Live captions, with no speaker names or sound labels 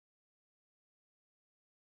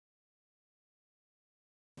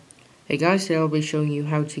Hey guys, today I'll be showing you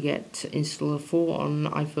how to get Installer 4 on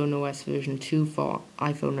iPhone OS version 2 for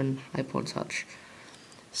iPhone and iPod Touch.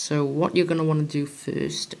 So what you're going to want to do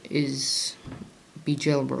first is be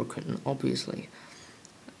jailbroken, obviously.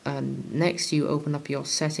 And next you open up your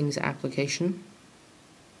settings application.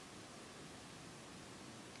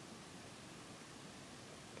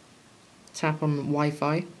 Tap on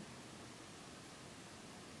Wi-Fi.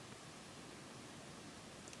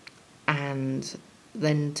 And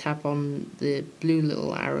then tap on the blue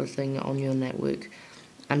little arrow thing on your network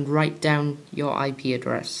and write down your IP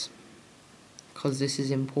address, because this is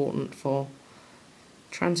important for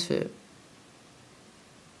transfer.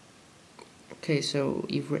 Okay, so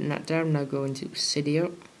you've written that down. Now go into Cydia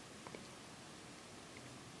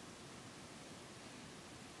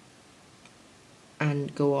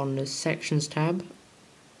and go on the Sections tab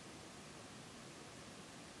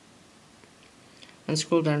and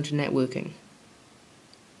scroll down to Networking.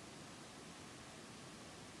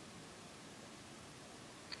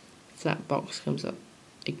 If that box comes up,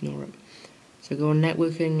 ignore it. So go on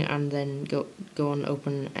Networking and then go on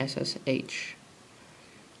Open SSH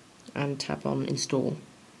and tap on Install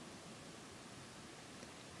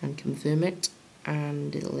and confirm it,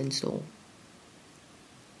 and it'll install.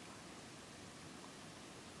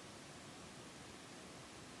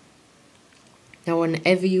 Now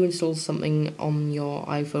whenever you install something on your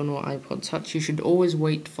iPhone or iPod Touch, you should always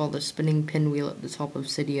wait for the spinning pinwheel at the top of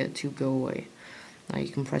Cydia to go away. Now you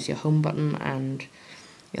can press your home button and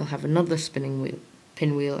you'll have another spinning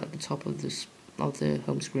pinwheel at the top of the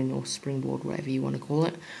home screen or springboard, whatever you want to call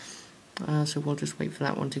it. So we'll just wait for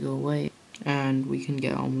that one to go away and we can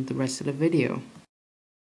get on with the rest of the video.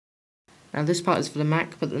 Now this part is for the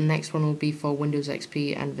Mac, but the next one will be for Windows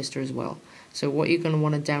XP and Vista as well. So what you're going to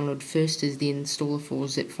want to download first is the Installer 4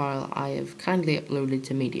 zip file I have kindly uploaded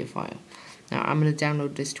to Mediafire. Now I'm going to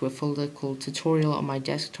download this to a folder called Tutorial on my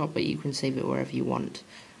desktop, but you can save it wherever you want.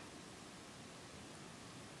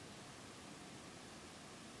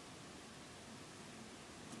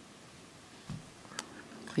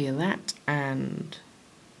 Clear that and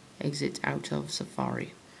exit out of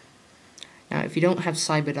Safari. Now, if you don't have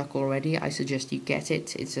CyberDuck already, I suggest you get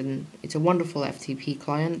it. It's a wonderful FTP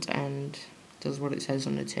client and does what it says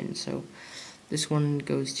on the tin. So this one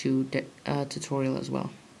goes to tutorial as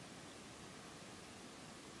well.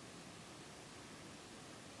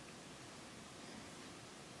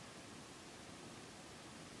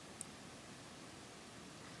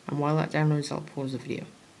 And while that downloads, I'll pause the video.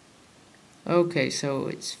 Okay, so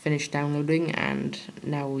it's finished downloading, and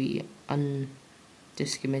now we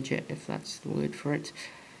disk image it, if that's the word for it,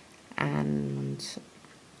 and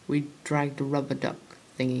we drag the rubber duck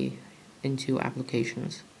thingy into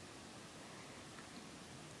applications.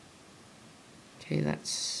 Okay,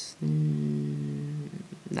 that's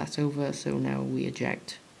over, so now we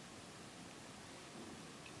eject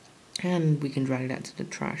and we can drag that to the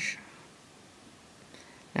trash.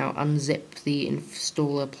 Now unzip the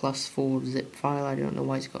Installer +4 zip file. I don't know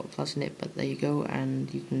why it's got a plus in it, but there you go,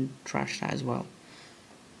 and you can trash that as well.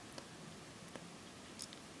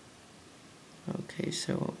 Okay,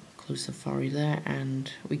 so close Safari there,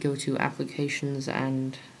 and we go to Applications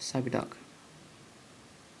and CyberDuck.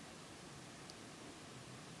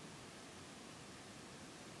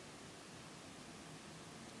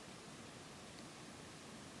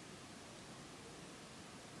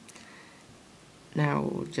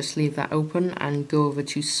 Now just leave that open and go over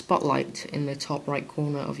to Spotlight in the top right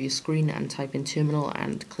corner of your screen and type in Terminal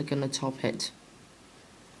and click on the top hit.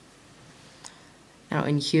 Now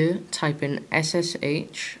in here, type in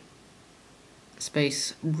SSH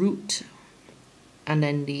space root and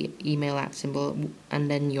then the email app symbol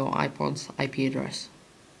and then your iPod's IP address.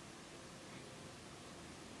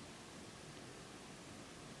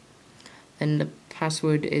 Then the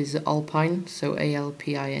password is Alpine, so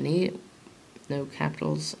ALPINE, no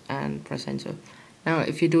capitals, and press enter. Now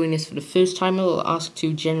if you're doing this for the first time, it'll ask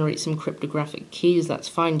to generate some cryptographic keys. That's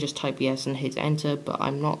fine, just type yes and hit enter, but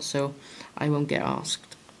I'm not, so I won't get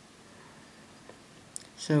asked.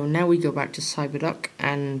 So now we go back to CyberDuck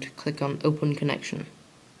and click on Open Connection.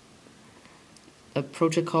 The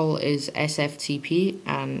protocol is SFTP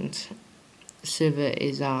and the server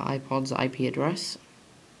is our iPod's IP address.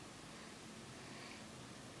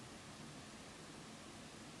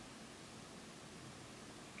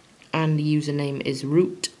 And the username is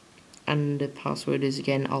root and the password is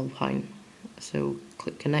again Alpine. So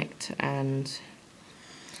click connect and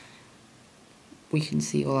we can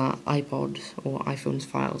see all our iPod or iPhone's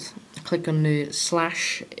files. Click on the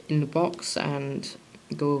slash in the box and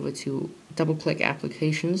go over to double click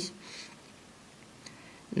applications.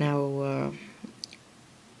 Now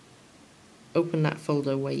open that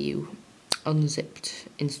folder where you unzipped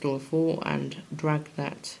Installer 4 and drag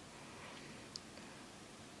that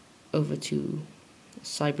over to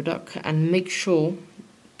CyberDuck, and make sure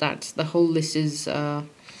that the whole list is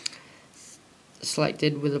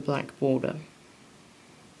selected with a black border,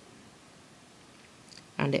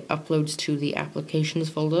 and it uploads to the applications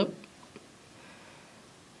folder,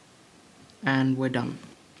 and we're done.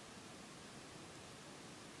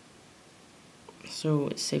 So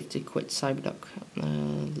it's safe to quit CyberDuck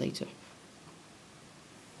later.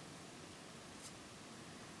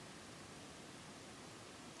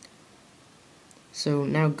 So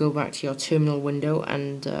now go back to your terminal window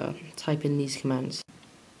and type in these commands.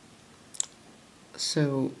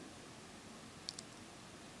 So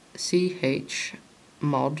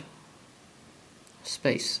chmod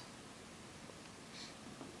space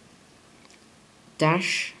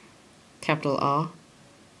dash capital R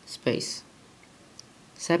space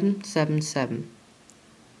 777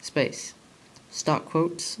 space start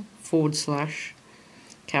quotes /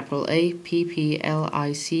 capital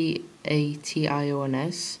a+srx,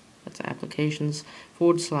 that's applications /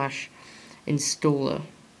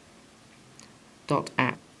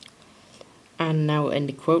 installer.app, and now end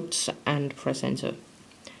the quotes and press enter.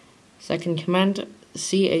 Second command,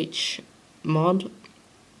 chmod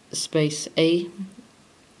space a,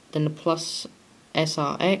 then the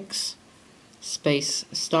 +srx space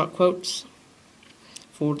start quotes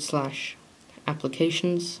 /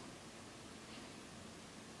 applications /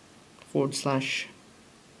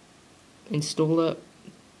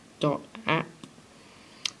 installer.app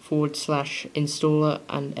 / installer,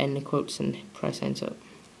 and end the quotes and press enter.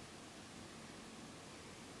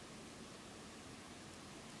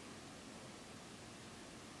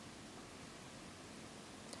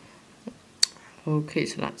 Okay,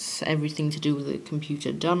 so that's everything to do with the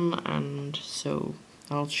computer done, and so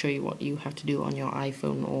I'll show you what you have to do on your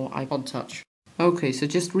iPhone or iPod Touch. Okay, so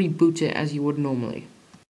just reboot it as you would normally,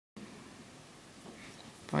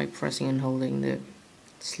 by pressing and holding the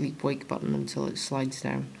sleep wake button until it slides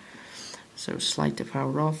down. So slide to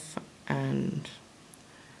power off and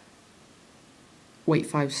wait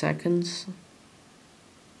 5 seconds.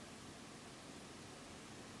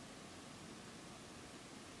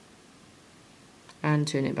 And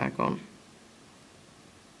turn it back on.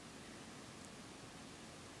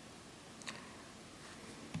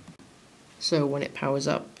 So when it powers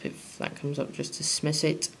up, if that comes up, just dismiss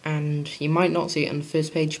it, and you might not see it on the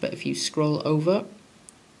first page, but if you scroll over,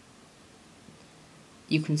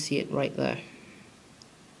 you can see it right there.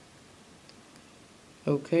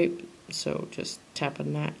 Okay, so just tap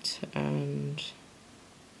on that, and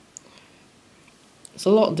it's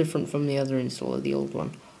a lot different from the other installer, the old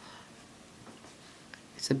one.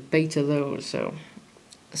 It's a beta though, so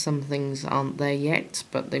some things aren't there yet,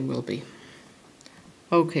 but they will be.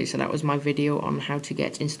 Okay, so that was my video on how to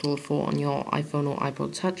get Installer 4 on your iPhone or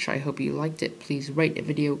iPod Touch. I hope you liked it. Please rate the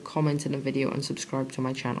video, comment on the video, and subscribe to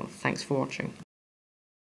my channel. Thanks for watching.